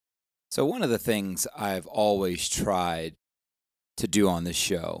So, one of the things I've always tried to do on this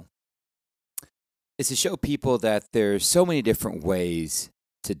show is to show people that there's so many different ways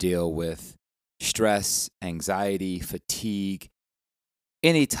to deal with stress, anxiety, fatigue,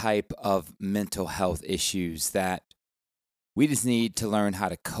 any type of mental health issues that we just need to learn how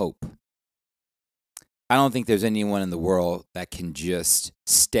to cope. I don't think there's anyone in the world that can just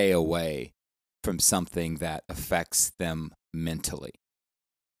stay away from something that affects them mentally.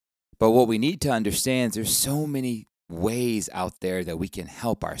 But what we need to understand is there's so many ways out there that we can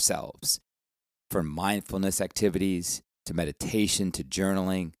help ourselves, from mindfulness activities to meditation to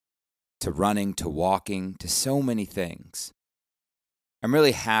journaling to running to walking to so many things. I'm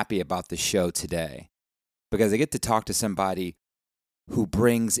really happy about the show today because I get to talk to somebody who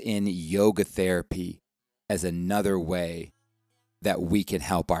brings in yoga therapy as another way that we can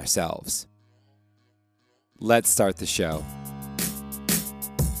help ourselves. Let's start the show.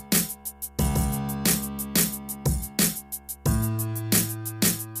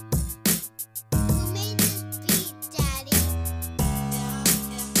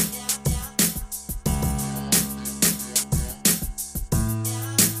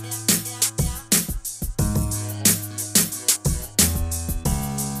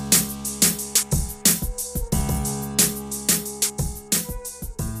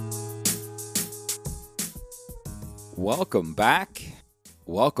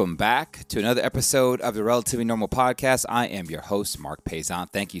 Welcome back to another episode of the Relatively Normal Podcast. I am your host, Marc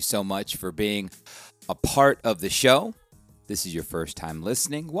Paisant. Thank you so much for being a part of the show. This is your first time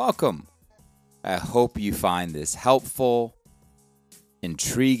listening. Welcome. I hope you find this helpful,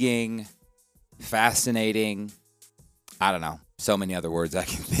 intriguing, fascinating. I don't know, so many other words I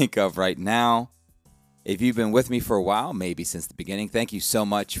can think of right now. If you've been with me for a while, maybe since the beginning, thank you so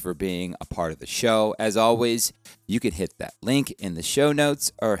much for being a part of the show. As always, you can hit that link in the show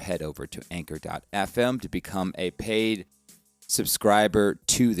notes or head over to anchor.fm to become a paid subscriber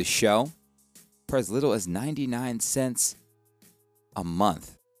to the show for as little as 99 cents a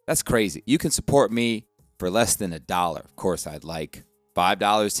month. That's crazy. You can support me for less than $1. Of course, I'd like $5,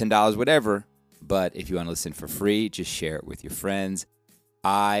 $10, whatever. But if you want to listen for free, just share it with your friends.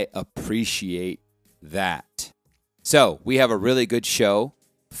 I appreciate that. So we have a really good show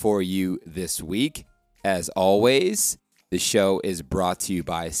for you this week. As always, the show is brought to you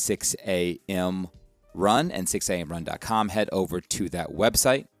by 6am Run and 6amrun.com. Head over to that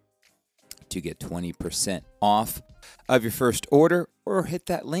website to get 20% off of your first order, or hit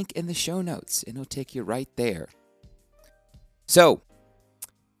that link in the show notes and it'll take you right there. So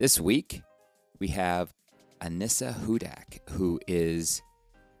this week we have Anissa Hudak, who is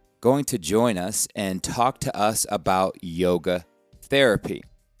going to join us and talk to us about yoga therapy.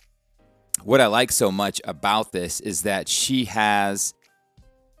 What I like so much about this is that she has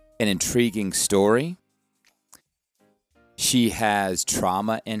an intriguing story. She has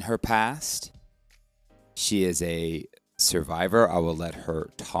trauma in her past. She is a survivor. I will let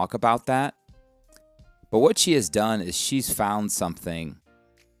her talk about that. But what she has done is she's found something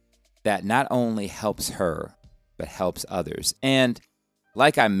that not only helps her, but helps others. And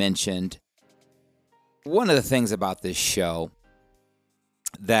like I mentioned, one of the things about this show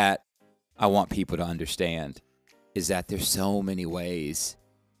that I want people to understand is that there's so many ways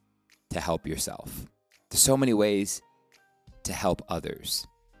to help yourself. There's so many ways to help others.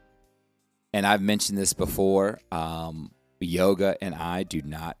 And I've mentioned this before, yoga and I do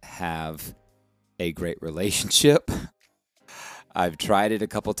not have a great relationship. I've tried it a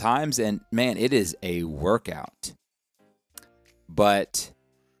couple times and man, it is a workout. But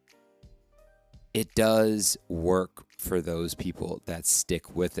it does work for those people that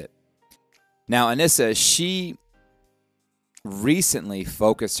stick with it. Now, Anissa, she recently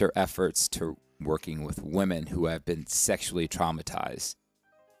focused her efforts to working with women who have been sexually traumatized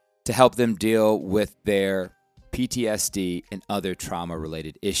to help them deal with their PTSD and other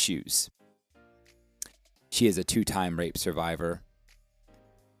trauma-related issues. She is a 2-time rape survivor,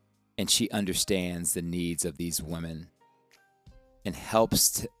 and she understands the needs of these women and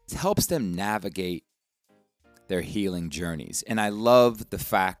helps them navigate their healing journeys. And I love the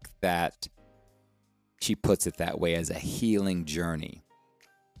fact that she puts it that way, as a healing journey.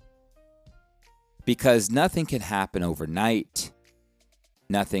 Because nothing can happen overnight.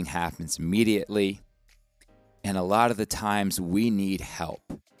 Nothing happens immediately. And a lot of the times we need help.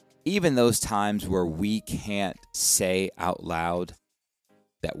 Even those times where we can't say out loud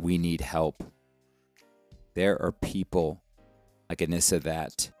that we need help, there are people like Anissa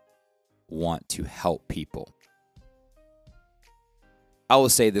that want to help people. I will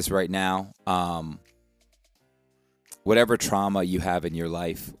say this right now. Whatever trauma you have in your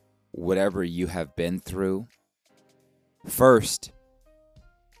life, whatever you have been through, first,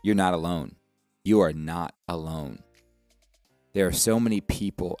 you're not alone. You are not alone. There are so many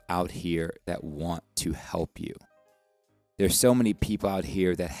people out here that want to help you. There's so many people out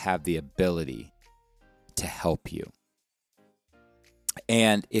here that have the ability to help you.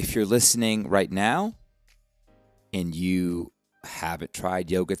 And if you're listening right now and you haven't tried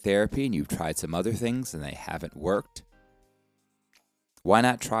yoga therapy and you've tried some other things and they haven't worked, why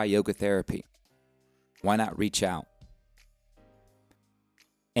not try yoga therapy? Why not reach out?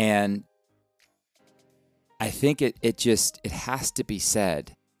 And I think it has to be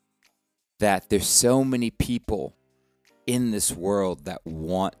said that there's so many people in this world that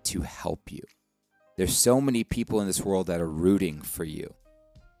want to help you. There's so many people in this world that are rooting for you.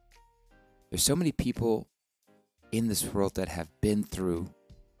 There's so many people in this world that have been through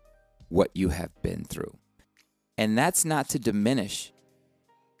what you have been through. And that's not to diminish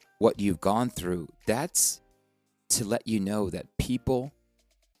what you've gone through. That's to let you know that people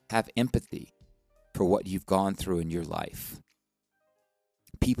have empathy for what you've gone through in your life.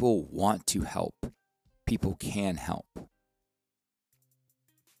 People want to help. People can help.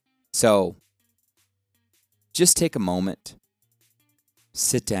 So just take a moment,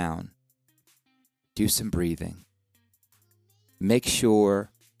 sit down, do some breathing. Make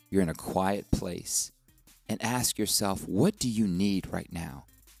sure you're in a quiet place and ask yourself, what do you need right now?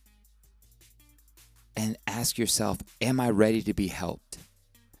 And ask yourself, am I ready to be helped?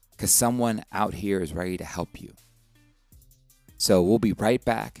 Because someone out here is ready to help you. So we'll be right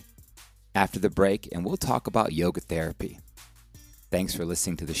back after the break and we'll talk about yoga therapy. Thanks for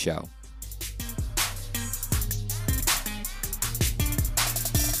listening to the show.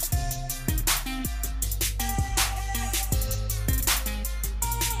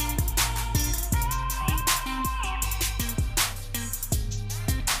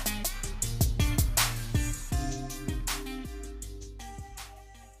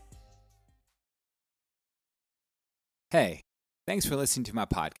 Hey, thanks for listening to my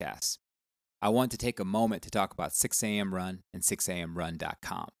podcast. I want to take a moment to talk about 6am Run and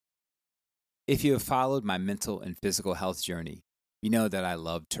 6amrun.com. If you have followed my mental and physical health journey, you know that I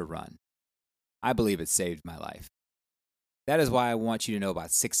love to run. I believe it saved my life. That is why I want you to know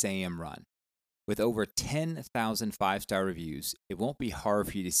about 6am Run. With over 10,000 five-star reviews, it won't be hard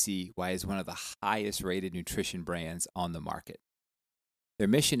for you to see why it's one of the highest rated nutrition brands on the market. Their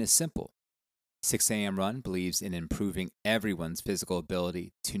mission is simple. 6am Run believes in improving everyone's physical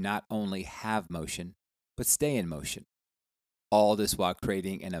ability to not only have motion, but stay in motion. All this while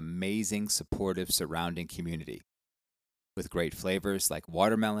creating an amazing, supportive surrounding community. With great flavors like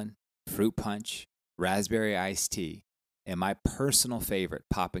watermelon, fruit punch, raspberry iced tea, and my personal favorite,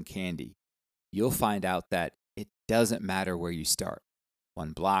 poppin' candy, you'll find out that it doesn't matter where you start.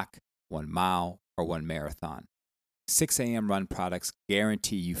 1 block, 1 mile, or 1 marathon. 6am Run products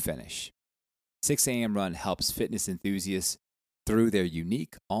guarantee you finish. 6am Run helps fitness enthusiasts through their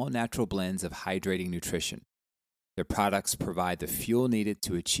unique, all-natural blends of hydrating nutrition. Their products provide the fuel needed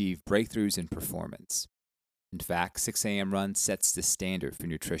to achieve breakthroughs in performance. In fact, 6am Run sets the standard for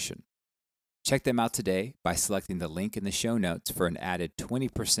nutrition. Check them out today by selecting the link in the show notes for an added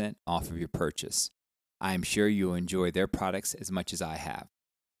 20% off of your purchase. I am sure you'll enjoy their products as much as I have.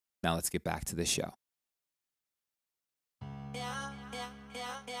 Now let's get back to the show.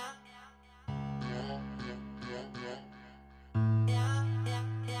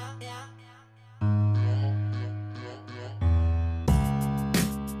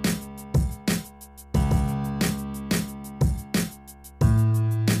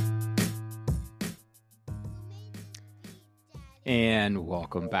 And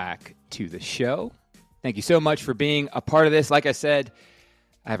welcome back to the show. Thank you so much for being a part of this. Like I said,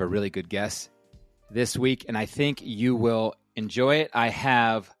 I have a really good guest this week, and I think you will enjoy it. I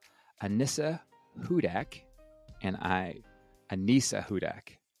have Anissa Hudak, Anissa Hudak.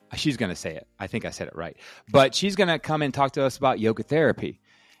 She's going to say it. I think I said it right. But she's going to come and talk to us about yoga therapy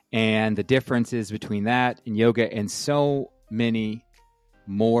and the differences between that and yoga and so many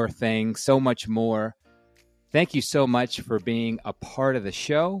more things, so much more. Thank you so much for being a part of the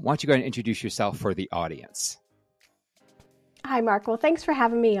show. Why don't you go ahead and introduce yourself for the audience? Hi, Marc. Well, thanks for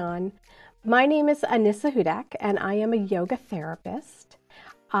having me on. My name is Anissa Hudak, and I am a yoga therapist.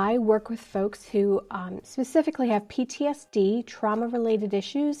 I work with folks who specifically have PTSD, trauma-related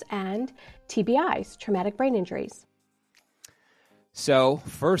issues, and TBIs, traumatic brain injuries. So,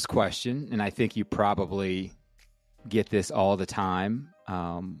 first question, and I think you probably get this all the time.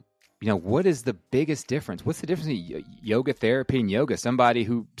 What is the biggest difference? What's the difference in yoga therapy and yoga? Somebody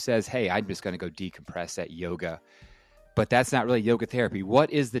who says, hey, I'm just going to go decompress at yoga. but that's not really yoga therapy.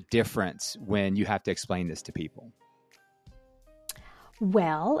 What is the difference when you have to explain this to people?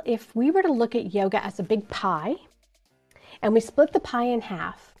 Well, if we were to look at yoga as a big pie, and we split the pie in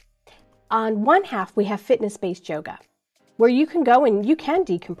half, on one half we have fitness-based yoga, where you can go and you can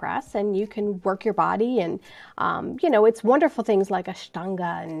decompress and you can work your body, and it's wonderful things like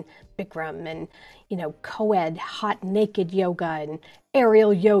Ashtanga and Bikram and co-ed hot naked yoga and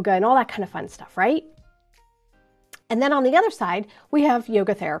aerial yoga and all that kind of fun stuff, right? And then on the other side, we have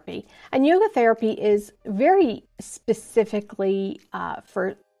yoga therapy. And yoga therapy is very specifically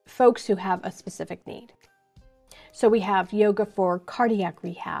for folks who have a specific need. So we have yoga for cardiac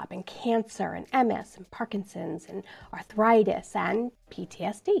rehab and cancer and MS and Parkinson's and arthritis and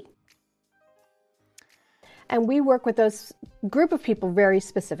PTSD. And we work with those group of people very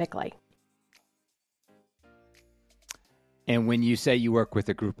specifically. And when you say you work with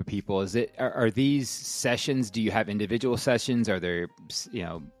a group of people, are these sessions, do you have individual sessions? Are there,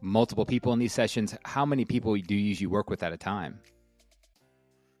 multiple people in these sessions? How many people do you usually work with at a time?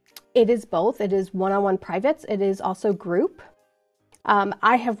 It is both. It is one-on-one privates. It is also group.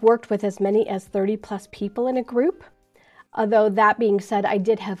 I have worked with as many as 30 plus people in a group. Although that being said, I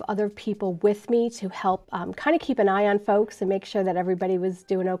did have other people with me to help kind of keep an eye on folks and make sure that everybody was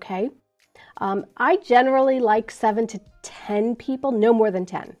doing okay. I generally like 7 to 10 people, no more than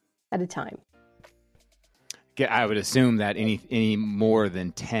 10 at a time. I would assume that any more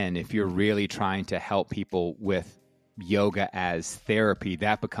than 10, if you're really trying to help people with yoga as therapy,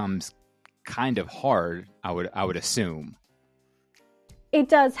 that becomes kind of hard, I would assume. It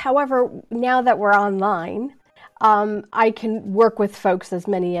does. However, now that we're online, I can work with folks as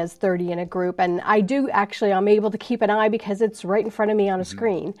many as 30 in a group. And I do actually, I'm able to keep an eye because it's right in front of me on a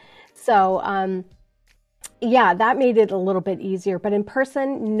screen. So, that made it a little bit easier. But in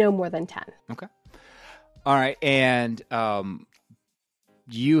person, no more than 10. Okay. All right. And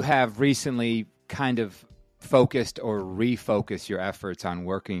you have recently kind of focused or refocused your efforts on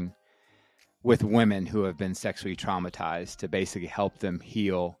working with women who have been sexually traumatized to basically help them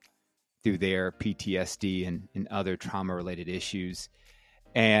heal through their PTSD and other trauma-related issues.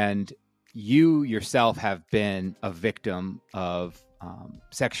 And you yourself have been a victim of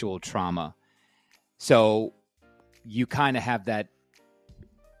sexual trauma. So you kind of have that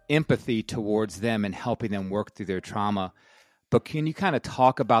empathy towards them and helping them work through their trauma. But can you kind of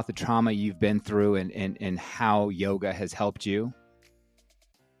talk about the trauma you've been through and how yoga has helped you?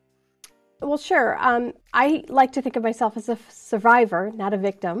 Well, sure. I like to think of myself as a survivor, not a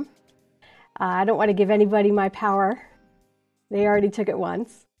victim. I don't want to give anybody my power. They already took it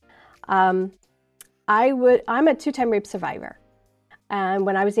once. I'm a 2-time rape survivor. And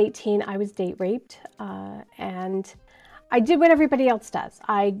when I was 18, I was date raped. And I did what everybody else does.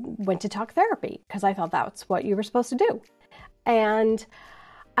 I went to talk therapy because I thought that's what you were supposed to do. And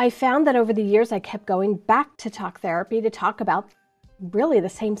I found that over the years, I kept going back to talk therapy to talk about really the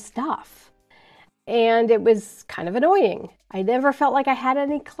same stuff. And it was kind of annoying. I never felt like I had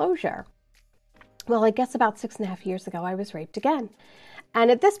any closure. Well, I guess about 6.5 years ago, I was raped again. And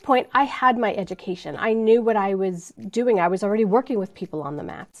at this point, I had my education. I knew what I was doing. I was already working with people on the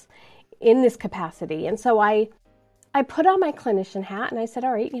mats in this capacity. And so I put on my clinician hat and I said,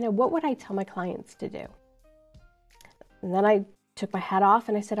 all right, what would I tell my clients to do? And then I took my hat off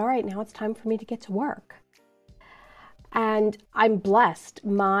and I said, all right, now it's time for me to get to work. And I'm blessed.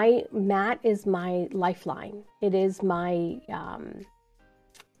 My mat is my lifeline. It is my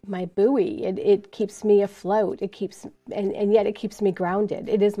buoy. It keeps me afloat. And yet it keeps me grounded.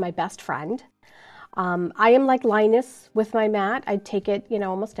 It is my best friend. I am like Linus with my mat. I take it,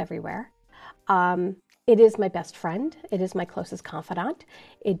 almost everywhere. It is my best friend. It is my closest confidant.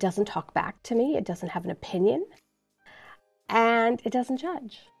 It doesn't talk back to me. It doesn't have an opinion. And it doesn't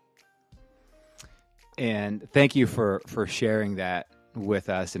judge. And thank you for sharing that with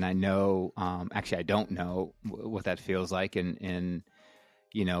us. And I know, actually, I don't know what that feels like. And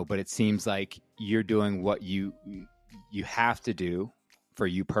but it seems like you're doing what you have to do for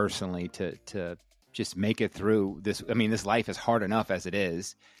you personally to just make it through this. I mean, this life is hard enough as it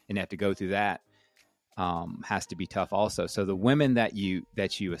is, and have to go through that has to be tough also. So the women that you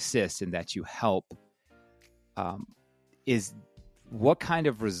assist and that you help, is what kind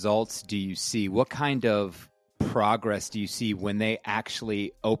of results do you see? What kind of progress do you see when they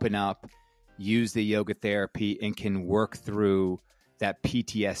actually open up, use the yoga therapy, and can work through that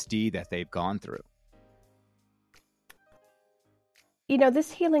PTSD that they've gone through?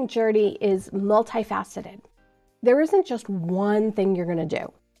 This healing journey is multifaceted. There isn't just one thing you're going to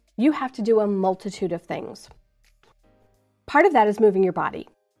do. You have to do a multitude of things. Part of that is moving your body.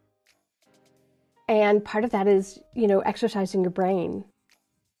 And part of that is, exercising your brain.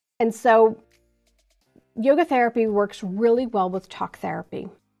 And so yoga therapy works really well with talk therapy.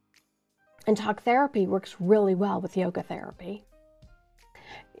 And talk therapy works really well with yoga therapy.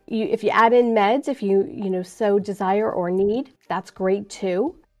 If you add in meds, if you so desire or need, that's great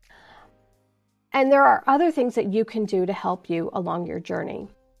too. And there are other things that you can do to help you along your journey.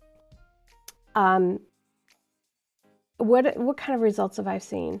 What kind of results have I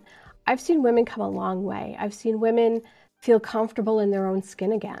seen? I've seen women come a long way. I've seen women feel comfortable in their own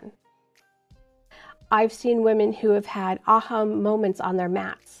skin again. I've seen women who have had aha moments on their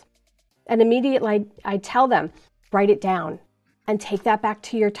mats. And immediately I tell them, write it down and take that back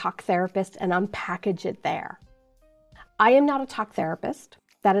to your talk therapist and unpackage it there. I am not a talk therapist.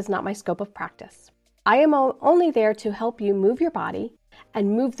 That is not my scope of practice. I am only there to help you move your body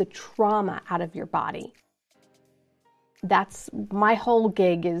and move the trauma out of your body. That's my whole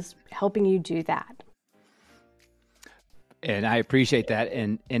gig, is helping you do that. And I appreciate that.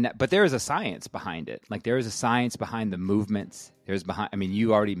 But there is a science behind it. Like, there is a science behind the movements.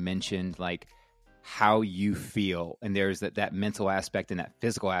 You already mentioned like how you feel, and there's that mental aspect and that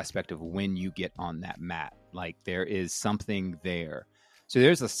physical aspect of when you get on that mat. Like, there is something there. So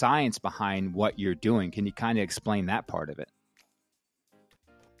there's a science behind what you're doing. Can you kind of explain that part of it?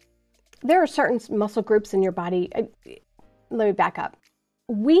 There are certain muscle groups in your body. Let me back up.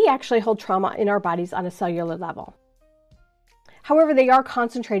 We actually hold trauma in our bodies on a cellular level. However, they are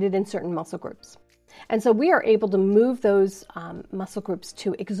concentrated in certain muscle groups. And so we are able to move those muscle groups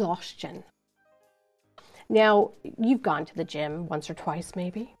to exhaustion. Now, you've gone to the gym once or twice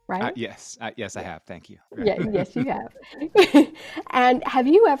maybe, right? Yes, I have. Thank you. Yes, you have. And have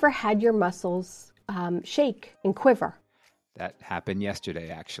you ever had your muscles shake and quiver? That happened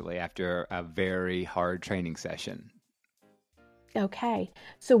yesterday, actually, after a very hard training session. Okay,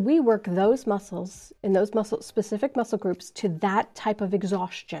 so we work those muscles in those specific muscle groups to that type of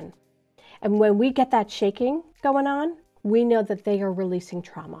exhaustion. And when we get that shaking going on, we know that they are releasing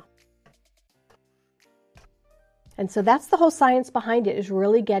trauma. And so that's the whole science behind it, is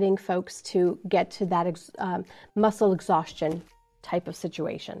really getting folks to get to that muscle exhaustion type of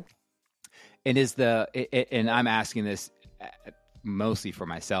situation. And and I'm asking this mostly for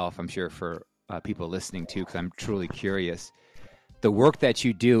myself, I'm sure for people listening too, because I'm truly curious. The work that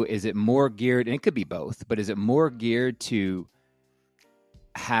you do, is it more geared, and it could be both, but is it more geared to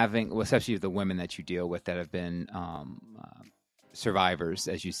having, well, especially the women that you deal with that have been survivors,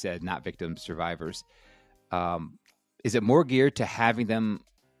 as you said, not victims, survivors, is it more geared to having them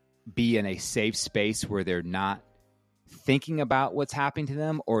be in a safe space where they're not thinking about what's happening to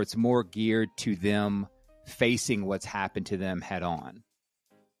them, or it's more geared to them facing what's happened to them head on?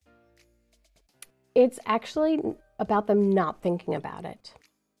 It's actually about them not thinking about it.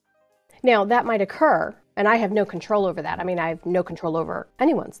 Now, that might occur, and I have no control over that. I have no control over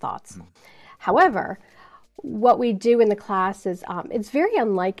anyone's thoughts. However, what we do in the class is, it's very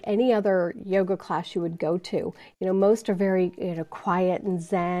unlike any other yoga class you would go to. Most are very quiet and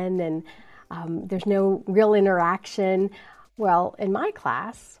zen, and there's no real interaction. Well, in my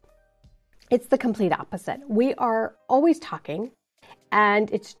class, it's the complete opposite. We are always talking, and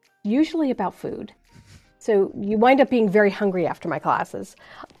it's usually about food. So you wind up being very hungry after my classes.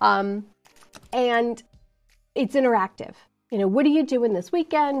 And it's interactive. What are you doing this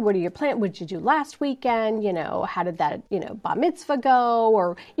weekend? What are your plans? What did you do last weekend? How did that, bar mitzvah go?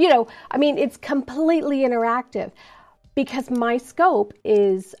 Or, it's completely interactive, because my scope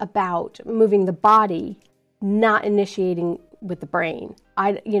is about moving the body, not initiating with the brain.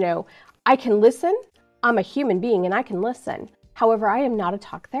 I can listen. I'm a human being and I can listen. However, I am not a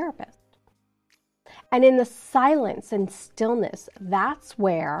talk therapist. And in the silence and stillness, that's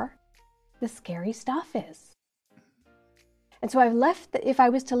where the scary stuff is. And so if I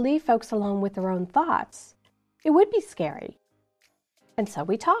was to leave folks alone with their own thoughts, it would be scary. And so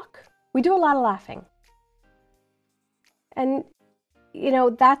we talk. We do a lot of laughing. And,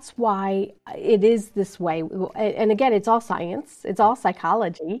 that's why it is this way. And again, it's all science. It's all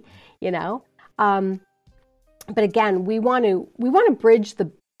psychology, But again, we want to bridge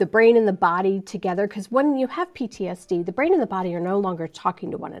the brain and the body together, because when you have PTSD, the brain and the body are no longer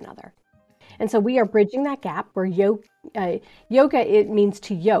talking to one another. And so we are bridging that gap where yoga, it means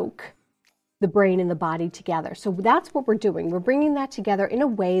to yoke the brain and the body together. So that's what we're doing. We're bringing that together in a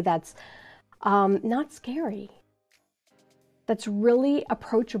way that's not scary, that's really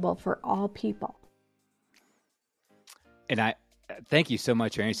approachable for all people. And I thank you so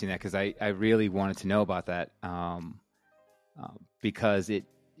much for answering that, because I really wanted to know about that, because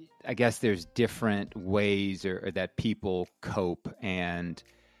I guess there's different ways or that people cope, and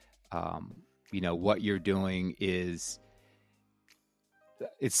what you're doing is,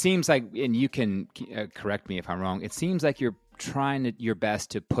 it seems like, and you can correct me if I'm wrong, it seems like you're trying your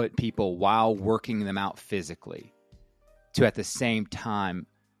best to put people, while working them out physically, to at the same time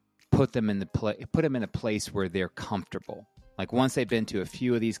put them in a place where they're comfortable. Like once they've been to a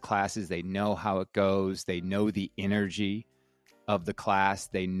few of these classes, they know how it goes. They know the energy of the class.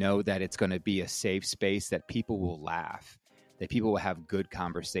 They know that it's going to be a safe space, that people will laugh, that people will have good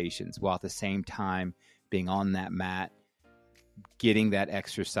conversations, while at the same time being on that mat, getting that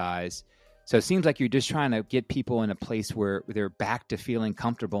exercise. So it seems like you're just trying to get people in a place where they're back to feeling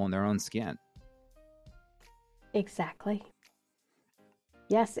comfortable in their own skin. Exactly.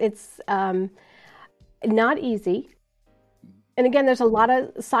 Yes, it's not easy. And again, there's a lot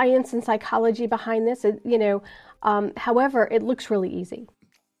of science and psychology behind this. However, it looks really easy.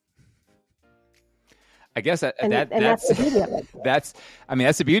 I guess that's the beauty of it. That's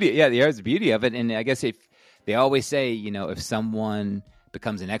the beauty. Yeah, there's the beauty of it. And I guess if they always say, if someone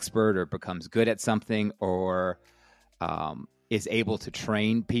becomes an expert or becomes good at something, or is able to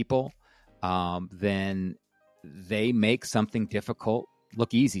train people, then they make something difficult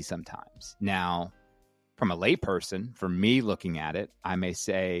look easy sometimes. Now, from a layperson, for me looking at it, I may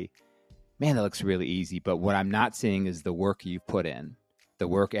say, man, that looks really easy. But what I'm not seeing is the work you've put in, the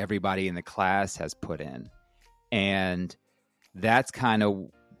work everybody in the class has put in. And that's kind of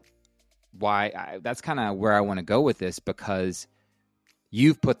where I want to go with this, because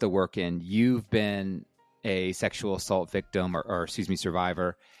you've put the work in. You've been a sexual assault victim or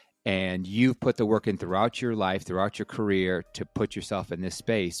survivor, and you've put the work in throughout your life, throughout your career, to put yourself in this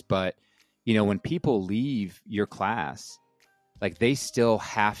space. But, when people leave your class, like, they still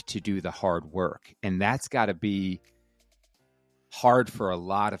have to do the hard work. And that's got to be hard for a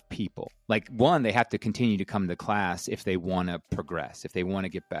lot of people. Like, one, they have to continue to come to class if they want to progress, if they want to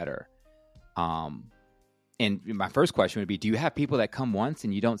get better. And my first question would be, do you have people that come once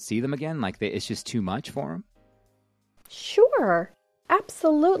and you don't see them again? Like, it's just too much for them? Sure.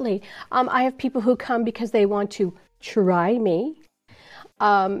 Absolutely. I have people who come because they want to try me.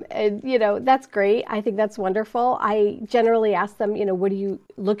 And, that's great. I think that's wonderful. I generally ask them, what are you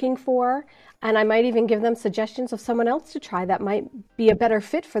looking for? And I might even give them suggestions of someone else to try that might be a better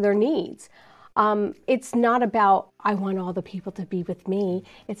fit for their needs. It's not about, I want all the people to be with me.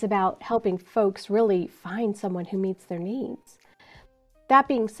 It's about helping folks really find someone who meets their needs. That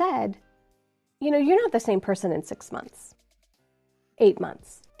being said, you're not the same person in 6 months, 8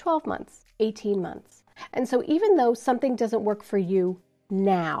 months, 12 months, 18 months. And so even though something doesn't work for you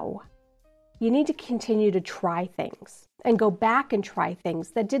now, you need to continue to try things and go back and try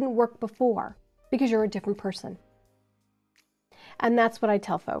things that didn't work before, because you're a different person. And that's what I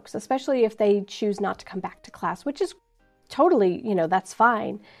tell folks, especially if they choose not to come back to class, which is totally, that's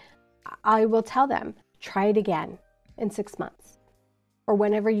fine. I will tell them, try it again in 6 months or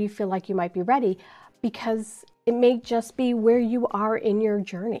whenever you feel like you might be ready, because it may just be where you are in your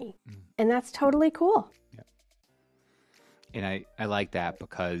journey. And that's totally cool. Yeah. And I like that,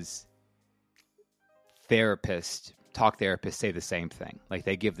 because talk therapists say the same thing. Like,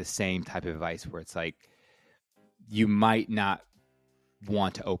 they give the same type of advice, where it's like, you might not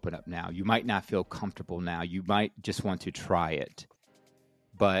want to open up now. You might not feel comfortable now. You might just want to try it,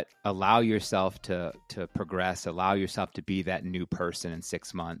 but allow yourself to progress, allow yourself to be that new person in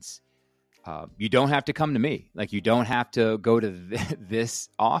 6 months. You don't have to come to me. Like, you don't have to go to this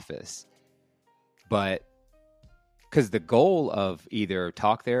office, but because the goal of either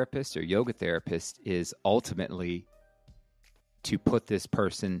talk therapist or yoga therapist is ultimately to put this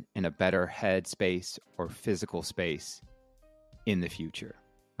person in a better head space or physical space in the future.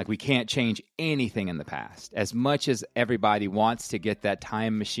 Like, we can't change anything in the past. As much as everybody wants to get that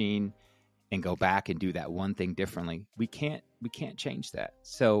time machine and go back and do that one thing differently, we can't change that.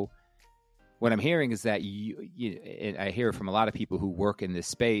 So what I'm hearing is that and I hear from a lot of people who work in this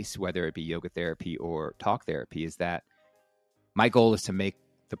space, whether it be yoga therapy or talk therapy, is that my goal is to make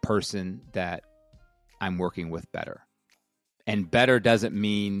the person that I'm working with better. And better doesn't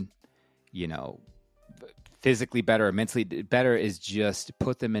mean, physically better or mentally better. Is just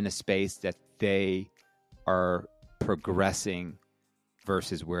put them in a space that they are progressing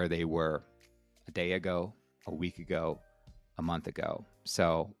versus where they were a day ago, a week ago, a month ago.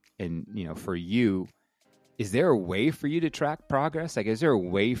 So, and for you, is there a way for you to track progress? Like, is there a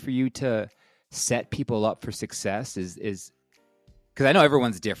way for you to set people up for success? Is because I know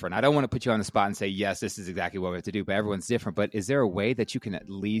everyone's different. I don't want to put you on the spot and say, yes, this is exactly what we have to do, but everyone's different. But is there a way that you can at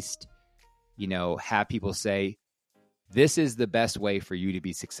least, have people say, this is the best way for you to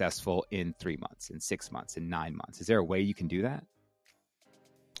be successful in 3 months, in 6 months, in 9 months? Is there a way you can do that?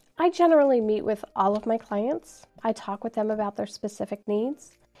 I generally meet with all of my clients. I talk with them about their specific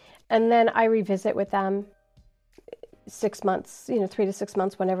needs, and then I revisit with them 6 months, 3 to 6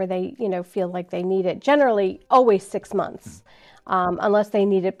 months, whenever they, feel like they need it. Generally, always 6 months, unless they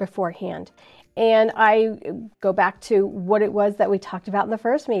need it beforehand. And I go back to what it was that we talked about in the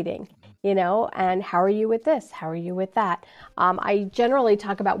first meeting, and how are you with this? How are you with that? I generally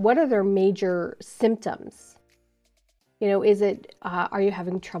talk about what are their major symptoms. Is it, are you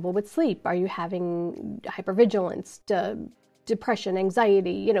having trouble with sleep? Are you having hypervigilance, depression,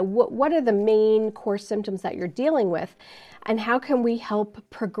 anxiety? What are the main core symptoms that you're dealing with? And how can we help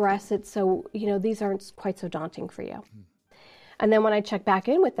progress it so, these aren't quite so daunting for you? And then when I check back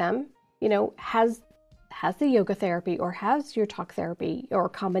in with them, has the yoga therapy or has your talk therapy or a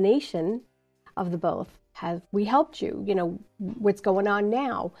combination of the both, have we helped you? What's going on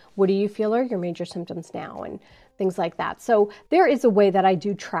now? What do you feel are your major symptoms now? And things like that. So there is a way that I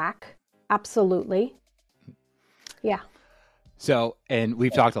do track. Absolutely. Yeah. So, and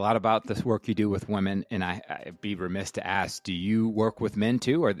we've talked a lot about this work you do with women, and I'd be remiss to ask, do you work with men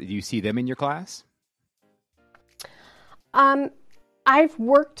too, or do you see them in your class? I've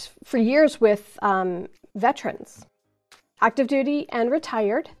worked for years with veterans, active duty and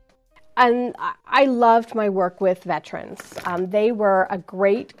retired, and I loved my work with veterans. They were a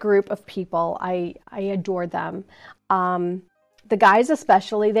great group of people. I adored them. The guys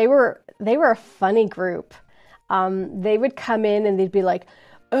especially, they were a funny group. They would come in and they'd be like,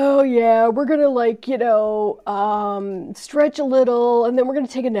 oh yeah, we're going to stretch a little and then we're going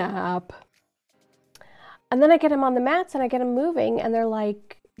to take a nap. And then I get them on the mats and I get them moving and they're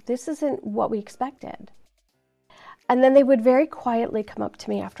like, this isn't what we expected. And then they would very quietly come up to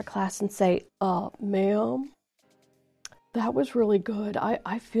me after class and say, ma'am, that was really good.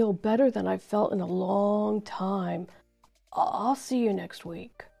 I feel better than I've felt in a long time. I'll see you next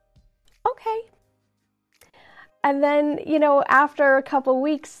week. Okay. And then, after a couple of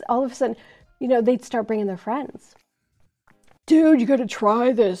weeks, all of a sudden, they'd start bringing their friends. Dude, you got to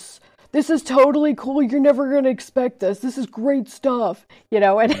try this. This is totally cool. You're never going to expect this. This is great stuff,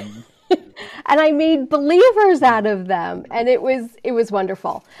 and and I made believers out of them, and it was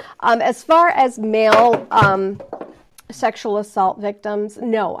wonderful. As far as male sexual assault victims,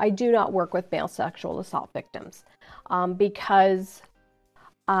 no, I do not work with male sexual assault victims because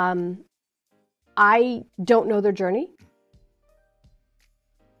I don't know their journey.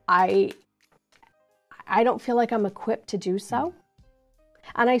 I don't feel like I'm equipped to do so.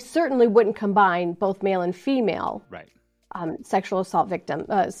 And I certainly wouldn't combine both male and female sexual assault victims.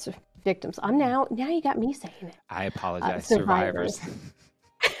 Now you got me saying it. I apologize, survivors.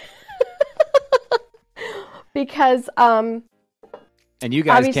 Because and you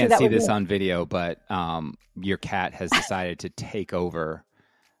guys can't see this on video, but your cat has decided to take over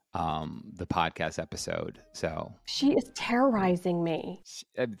the podcast episode. So she is terrorizing me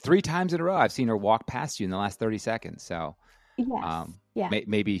 3 times in a row. I've seen her walk past you in the last 30 seconds. So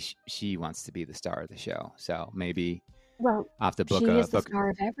maybe she wants to be the star of the show. So maybe I'll have to book she is the star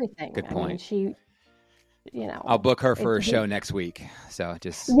of everything. Good point. I mean, I'll book her for a show next week. So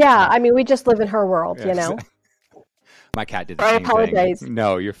just I mean, we just live in her world, My cat did the same thing.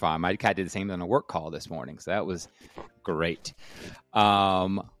 No, you're fine. My cat did the same thing on a work call this morning. So that was great.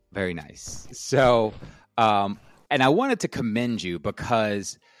 Very nice. So, and I wanted to commend you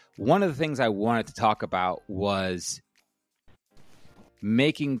because one of the things I wanted to talk about was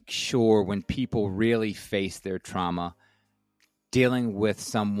making sure when people really face their trauma, dealing with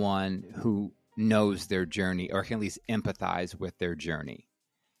someone who knows their journey or can at least empathize with their journey.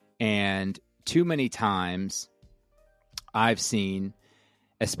 And too many times I've seen,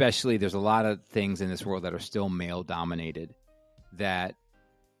 especially there's a lot of things in this world that are still male dominated that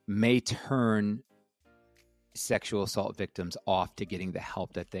may turn sexual assault victims off to getting the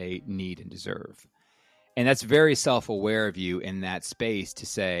help that they need and deserve. And that's very self-aware of you in that space to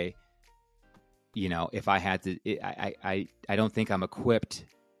say, if I had to, I don't think I'm equipped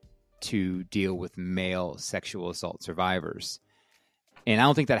to deal with male sexual assault survivors. And I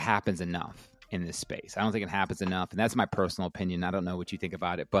don't think that happens enough in this space. I don't think it happens enough. And that's my personal opinion. I don't know what you think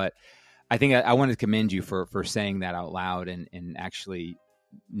about it, but I think I wanted to commend you for saying that out loud and actually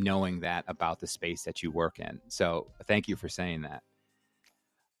knowing that about the space that you work in. So thank you for saying that.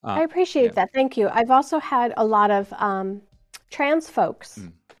 I appreciate that. Thank you. I've also had a lot of trans folks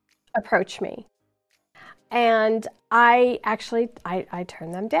approach me, and I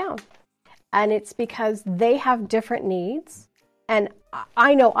turn them down. And it's because they have different needs, and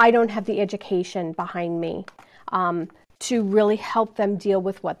I know I don't have the education behind me to really help them deal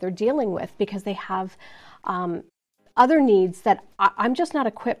with what they're dealing with, because they have other needs that I'm just not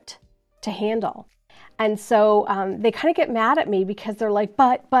equipped to handle. And so they kind of get mad at me because they're like,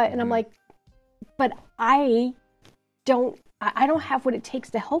 but, and I'm like, but I don't have what it takes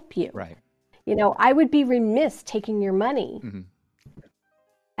to help you. Right. You know, I would be remiss taking your money. Mm-hmm.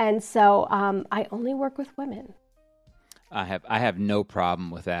 And so I only work with women. I have no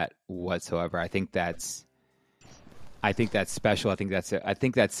problem with that whatsoever. I think that's special. I think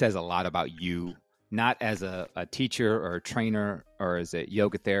that says a lot about you, not as a teacher or a trainer or as a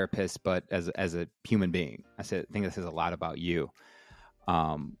yoga therapist, but as a human being. I think that says a lot about you.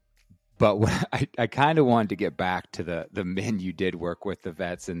 But what I kind of wanted to get back to the men you did work with, the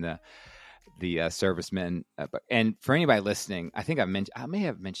vets and the servicemen. And for anybody listening, I think I may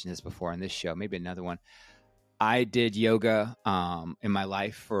have mentioned this before on this show, maybe another one. I did yoga in my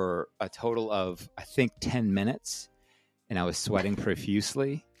life for a total of, I think, 10 minutes, and I was sweating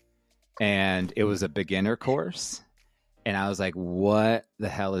profusely. And it was a beginner course. And I was like, what the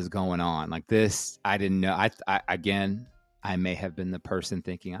hell is going on? Like this, I didn't know. I may have been the person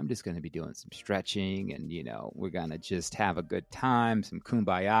thinking, I'm just going to be doing some stretching and, we're going to just have a good time, some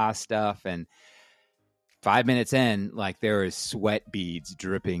kumbaya stuff. And 5 minutes in, like there is sweat beads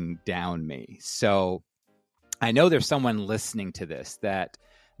dripping down me. So I know there's someone listening to this that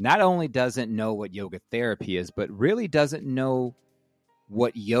not only doesn't know what yoga therapy is, but really doesn't know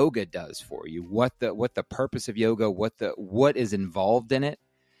what yoga does for you, what the purpose of yoga, what is involved in it.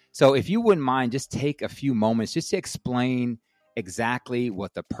 So if you wouldn't mind, just take a few moments just to explain exactly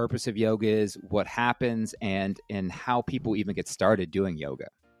what the purpose of yoga is, what happens, and how people even get started doing yoga.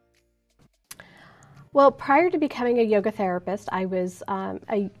 Well, prior to becoming a yoga therapist, I was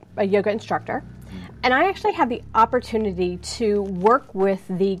a yoga instructor. And I actually had the opportunity to work with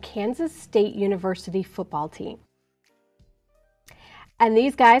the Kansas State University football team. And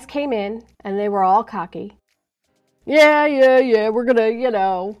these guys came in and they were all cocky. Yeah, we're going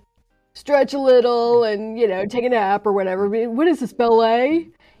to, stretch a little and, take a nap or whatever. What is this, ballet?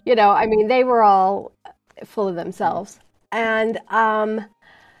 They were all full of themselves. And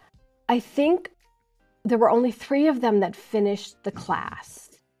I think there were only 3 of them that finished the class,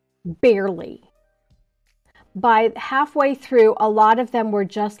 barely. By halfway through, a lot of them were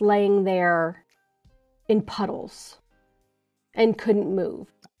just laying there in puddles and couldn't move.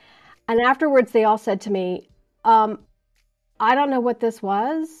 And afterwards, they all said to me, I don't know what this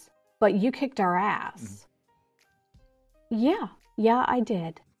was, but you kicked our ass. Mm-hmm. Yeah, I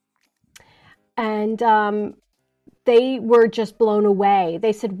did. And they were just blown away.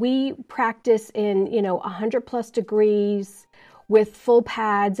 They said, we practice in, 100 plus degrees with full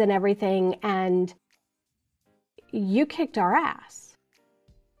pads and everything, and you kicked our ass.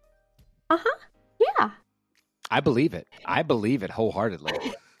 Yeah. I believe it. Wholeheartedly.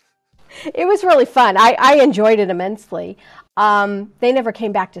 It was really fun. I enjoyed it immensely. They never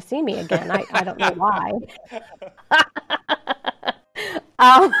came back to see me again. I don't know why.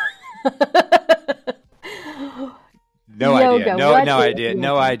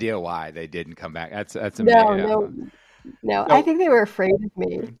 No idea why they didn't come back. That's amazing. No. I think they were afraid of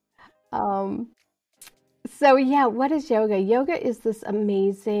me. So yeah, what is yoga? Yoga is this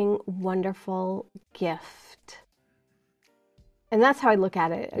amazing, wonderful gift. And that's how I look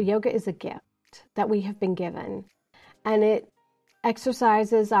at it. Yoga is a gift that we have been given. And it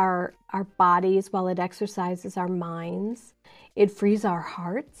exercises our bodies while it exercises our minds. It frees our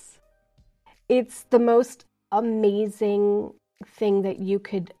hearts. It's the most amazing thing that you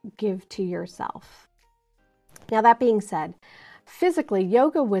could give to yourself. Now, that being said, physically,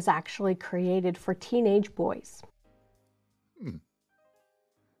 yoga was actually created for teenage boys.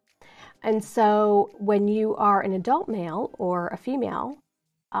 And so when you are an adult male or a female,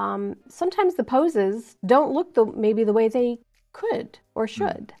 sometimes the poses don't look maybe the way they could or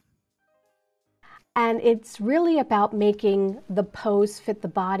should. And it's really about making the pose fit the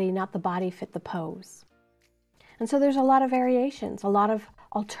body, not the body fit the pose. And so there's a lot of variations, a lot of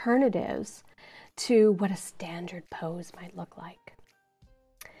alternatives to what a standard pose might look like.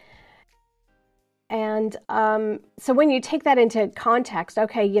 And so when you take that into context,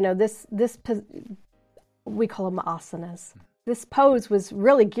 okay, this we call them asanas. This pose was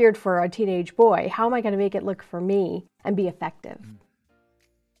really geared for a teenage boy. How am I going to make it look for me and be effective?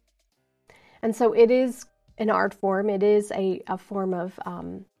 And so it is an art form. It is a form of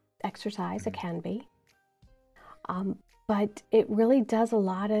exercise. It can be. But it really does a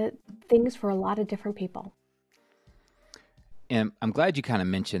lot of things for a lot of different people. And I'm glad you kind of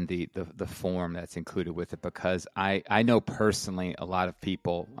mentioned the form that's included with it, because I know personally a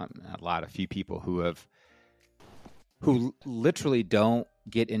few people who have who literally don't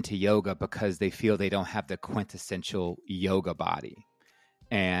get into yoga because they feel they don't have the quintessential yoga body.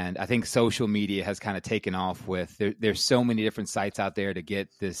 And I think social media has kind of taken off with there's so many different sites out there to get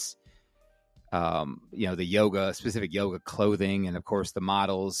this, the yoga, specific yoga clothing. And of course the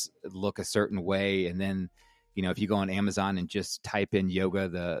models look a certain way. And then, if you go on Amazon and just type in yoga,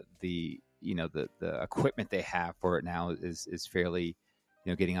 the equipment they have for it now is fairly,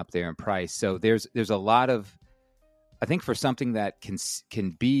 getting up there in price. So there's a lot of, I think, for something that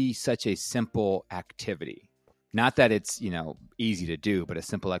can be such a simple activity, not that it's, easy to do, but a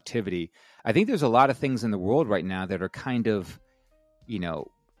simple activity. I think there's a lot of things in the world right now that are kind of,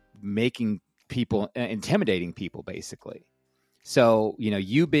 making people, intimidating people, basically. So,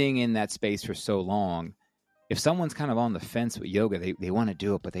 you being in that space for so long, if someone's kind of on the fence with yoga, they want to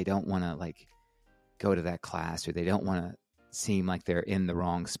do it, but they don't want to like go to that class, or they don't want to seem like they're in the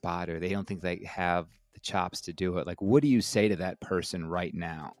wrong spot, or they don't think they have the chops to do it. Like, what do you say to that person right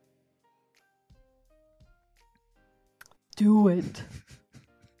now? Do it.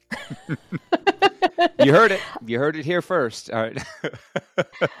 You heard it. You heard it here first. All right.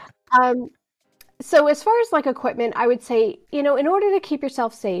 So as far as like equipment, I would say, in order to keep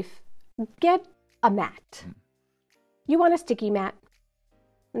yourself safe, get a mat. You want a sticky mat,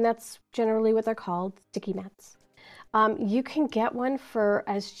 and that's generally what they're called, sticky mats. You can get one for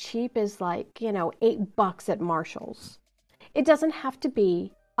as cheap as $8 at Marshall's. It doesn't have to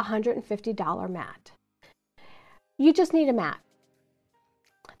be a $150 mat. You just need a mat.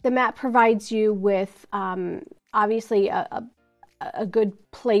 The mat provides you with obviously a good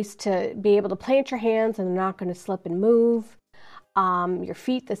place to be able to plant your hands, and they're not going to slip and move. Your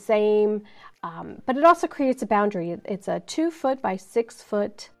feet the same, but it also creates a boundary. It's a 2-foot by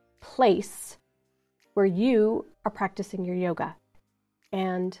 6-foot place where you are practicing your yoga,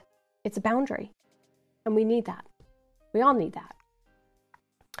 and it's a boundary, and we need that. We all need that.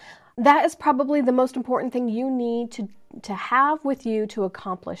 That is probably the most important thing you need to have with you to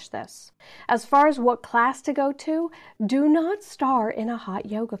accomplish this. As far as what class to go to, do not start in a hot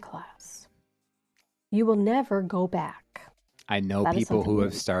yoga class. You will never go back. I know people who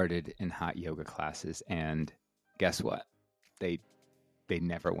have started in hot yoga classes, and guess what? They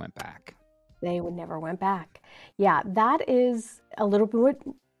never went back. They would never went back. Yeah, that is a little bit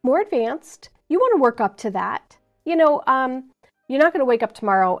more advanced. You want to work up to that. You're not going to wake up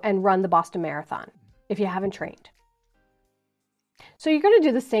tomorrow and run the Boston Marathon if you haven't trained. So you're going to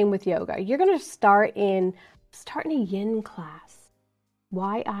do the same with yoga. You're going to start in a yin class.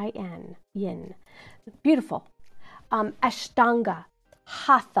 Y-I-N, yin. Beautiful. Ashtanga,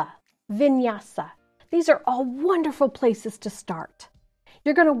 hatha, vinyasa. These are all wonderful places to start.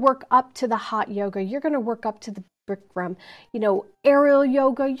 You're going to work up to the hot yoga. You're going to work up to the Bikram. Aerial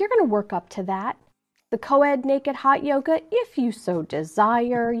yoga, you're going to work up to that. The co-ed naked hot yoga, if you so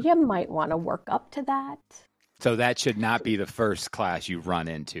desire, you might want to work up to that. So that should not be the first class you run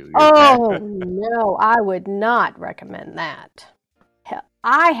into. Oh, no, I would not recommend that. Hell,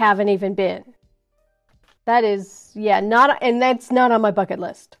 I haven't even been. That is, and that's not on my bucket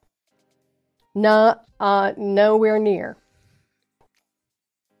list. Nowhere near.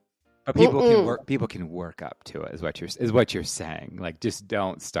 But people can work up to it, is what you're saying. Like, just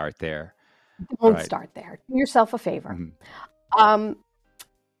don't start there. Don't start there. Do yourself a favor. Mm-hmm.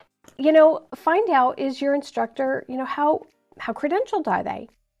 Find out, is your instructor, how credentialed are they?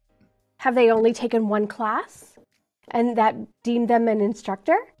 Have they only taken one class and that deemed them an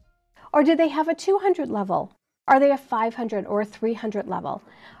instructor? Or do they have a 200 level? Are they a 500 or a 300 level?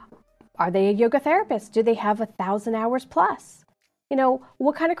 Are they a yoga therapist? Do they have 1,000 hours plus?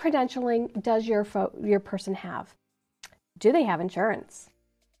 What kind of credentialing does your person have? Do they have insurance?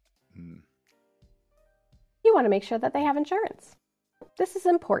 You want to make sure that they have insurance. This is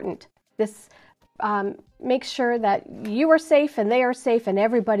important. This makes sure that you are safe and they are safe and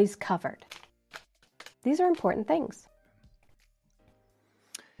everybody's covered. These are important things.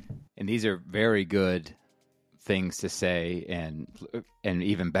 And these are very good things to say, and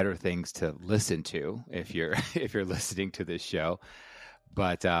even better things to listen to if you're listening to this show.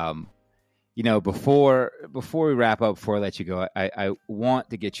 But before we wrap up, before I let you go, I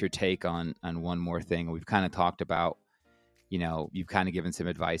want to get your take on one more thing. We've kind of talked about, you've kind of given some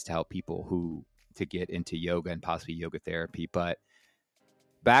advice to help people to get into yoga and possibly yoga therapy. But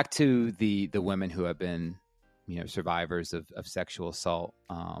back to the women who have been, survivors of sexual assault.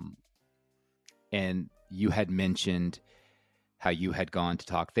 And you had mentioned how you had gone to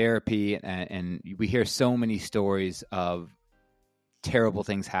talk therapy, and we hear so many stories of terrible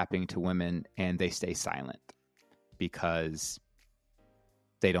things happening to women, and they stay silent because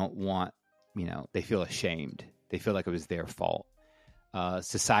they don't want, they feel ashamed They feel like it was their fault.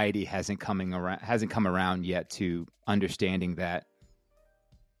 Society hasn't come around yet to understanding that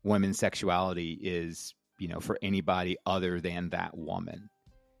women's sexuality is, for anybody other than that woman.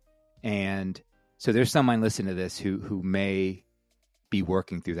 And so there's someone listening to this who may be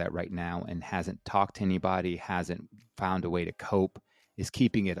working through that right now and hasn't talked to anybody, hasn't found a way to cope, is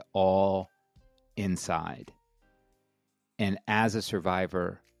keeping it all inside. And as a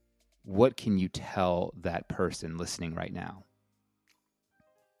survivor, what can you tell that person listening right now?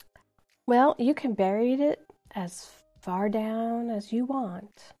 Well, you can bury it as far down as you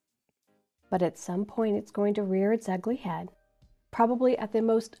want, but at some point it's going to rear its ugly head, probably at the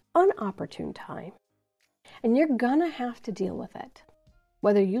most unopportune time. And you're gonna have to deal with it,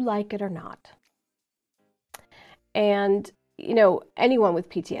 whether you like it or not. And, anyone with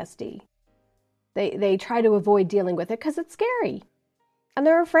PTSD, they try to avoid dealing with it because it's scary, and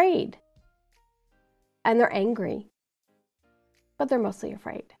they're afraid, and they're angry, but they're mostly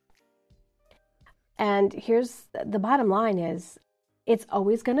afraid. And here's the bottom line is, it's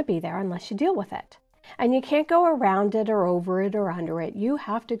always going to be there unless you deal with it. And you can't go around it or over it or under it. You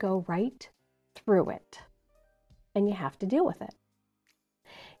have to go right through it. And you have to deal with it.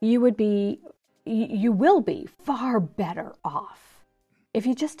 You will be far better off if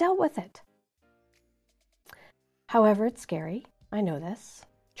you just dealt with it. However, it's scary. I know this.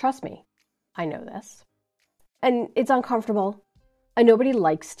 Trust me, I know this. And it's uncomfortable. And nobody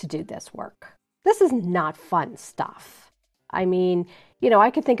likes to do this work. This is not fun stuff. I mean,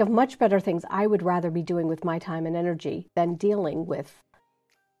 I could think of much better things I would rather be doing with my time and energy than dealing with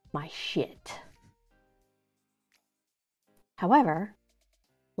my shit. However,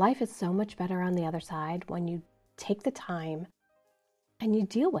 life is so much better on the other side when you take the time and you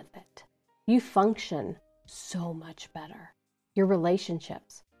deal with it. You function so much better. Your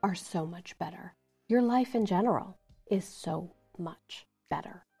relationships are so much better. Your life in general is so much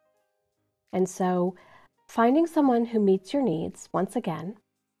better. And so finding someone who meets your needs, once again,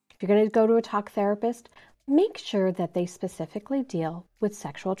 if you're going to go to a talk therapist, make sure that they specifically deal with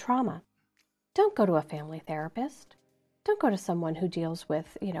sexual trauma. Don't go to a family therapist. Don't go to someone who deals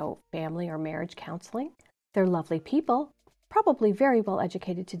with, family or marriage counseling. They're lovely people, probably very well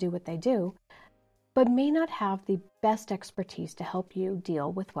educated to do what they do, but may not have the best expertise to help you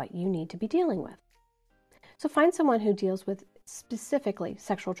deal with what you need to be dealing with. So find someone who deals with specifically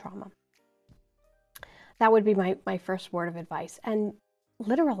sexual trauma. That would be my first word of advice. And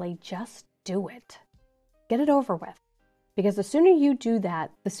literally just do it. Get it over with. Because the sooner you do that,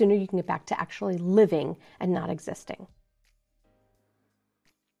 the sooner you can get back to actually living and not existing.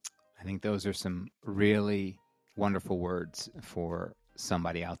 I think those are some really wonderful words for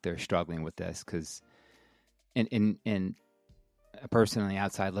somebody out there struggling with this, because in a person on the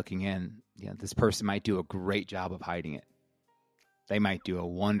outside looking in, this person might do a great job of hiding it. They might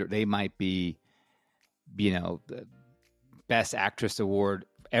be, the best actress award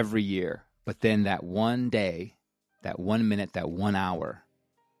every year, but then that one day, that 1 minute, that 1 hour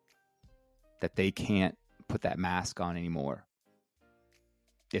that they can't put that mask on anymore,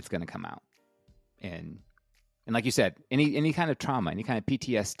 it's going to come out. And like you said, any kind of trauma, any kind of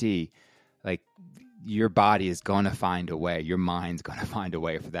PTSD, like, your body is going to find a way, your mind's going to find a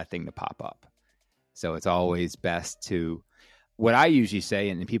way for that thing to pop up. So it's always best to, what I usually say,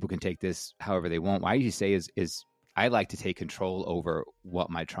 and people can take this however they want, what I usually say is I like to take control over what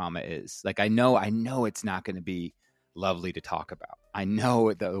my trauma is. Like, I know it's not going to be lovely to talk about. I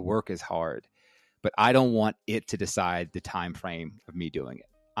know the work is hard, but I don't want it to decide the time frame of me doing it.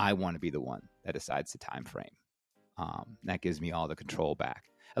 I want to be the one that decides the time frame. That gives me all the control back.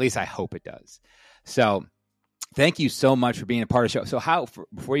 At least I hope it does. So thank you so much for being a part of the show. So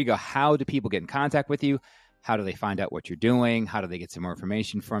before you go, how do people get in contact with you? How do they find out what you're doing? How do they get some more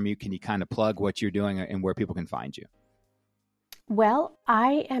information from you? Can you kind of plug what you're doing and where people can find you? Well,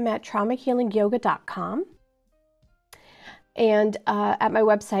 I am at traumahealingyoga.com. And at my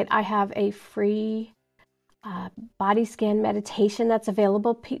website, I have a free body scan meditation that's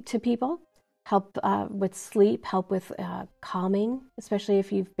available to people. Help with sleep, help with calming, especially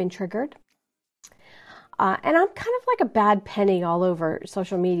if you've been triggered. And I'm kind of like a bad penny all over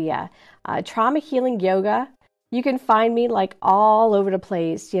social media. Trauma Healing Yoga. You can find me like all over the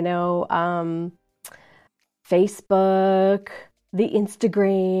place, Facebook, the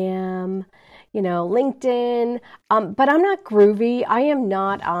Instagram, LinkedIn. But I'm not groovy. I am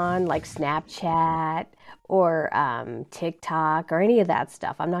not on like Snapchat or TikTok or any of that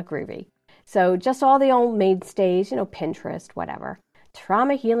stuff. I'm not groovy. So just all the old mainstays, Pinterest, whatever.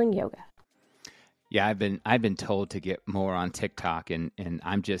 Trauma Healing Yoga. Yeah, I've been told to get more on TikTok, and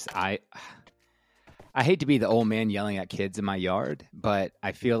I hate to be the old man yelling at kids in my yard, but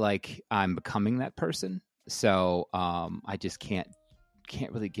I feel like I'm becoming that person. So I just can't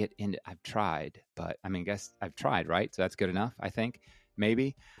really get into. I've tried, but I mean, I guess I've tried, right? So that's good enough, I think.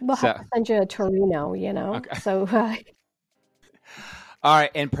 Maybe. We'll have So to send you a Torino, okay. So All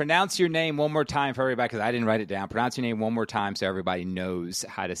right, and pronounce your name one more time for everybody because I didn't write it down. Pronounce your name one more time so everybody knows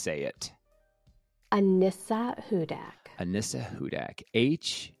how to say it. Anissa Hudak. Anissa Hudak.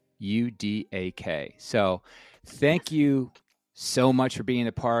 Hudak. So thank you so much for being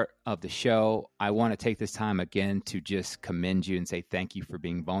a part of the show. I want to take this time again to just commend you and say thank you for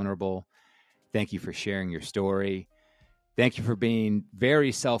being vulnerable. Thank you for sharing your story. Thank you for being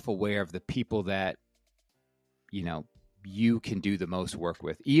very self-aware of the people that, you can do the most work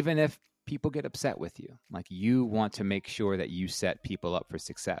with, even if people get upset with you. Like, you want to make sure that you set people up for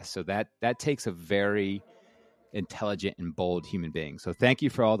success. So that takes a very intelligent and bold human being. So thank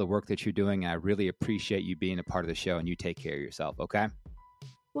you for all the work that you're doing. I really appreciate you being a part of the show, and you take care of yourself. Okay.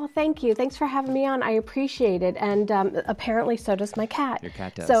 Well, thank you. Thanks for having me on. I appreciate it. And apparently so does my cat. Your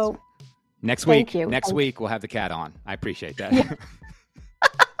cat does. So next week, we'll have the cat on. I appreciate that. Yeah.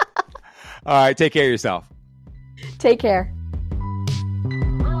 All right. Take care of yourself. Take care.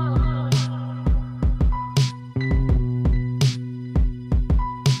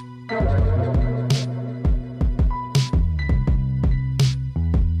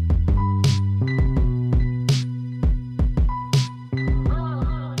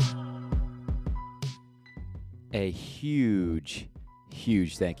 A huge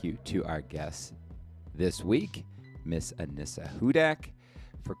thank you to our guest this week, Miss Anissa Hudak,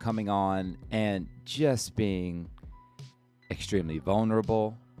 for coming on and just being extremely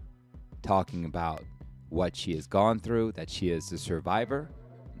vulnerable, talking about what she has gone through, that she is a survivor,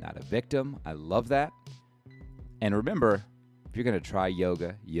 not a victim. I love that. And remember, if you're going to try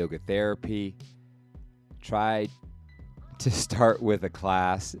yoga therapy, try to start with a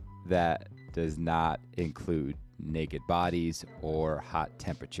class that does not include naked bodies or hot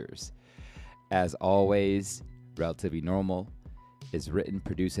temperatures. As always, Relatively Normal is written,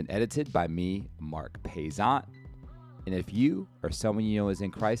 produced, and edited by me, Marc Paisant. And if you or someone you know is in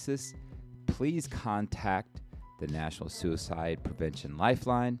crisis, please contact the National Suicide Prevention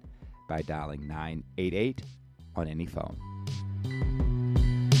Lifeline by dialing 988 on any phone.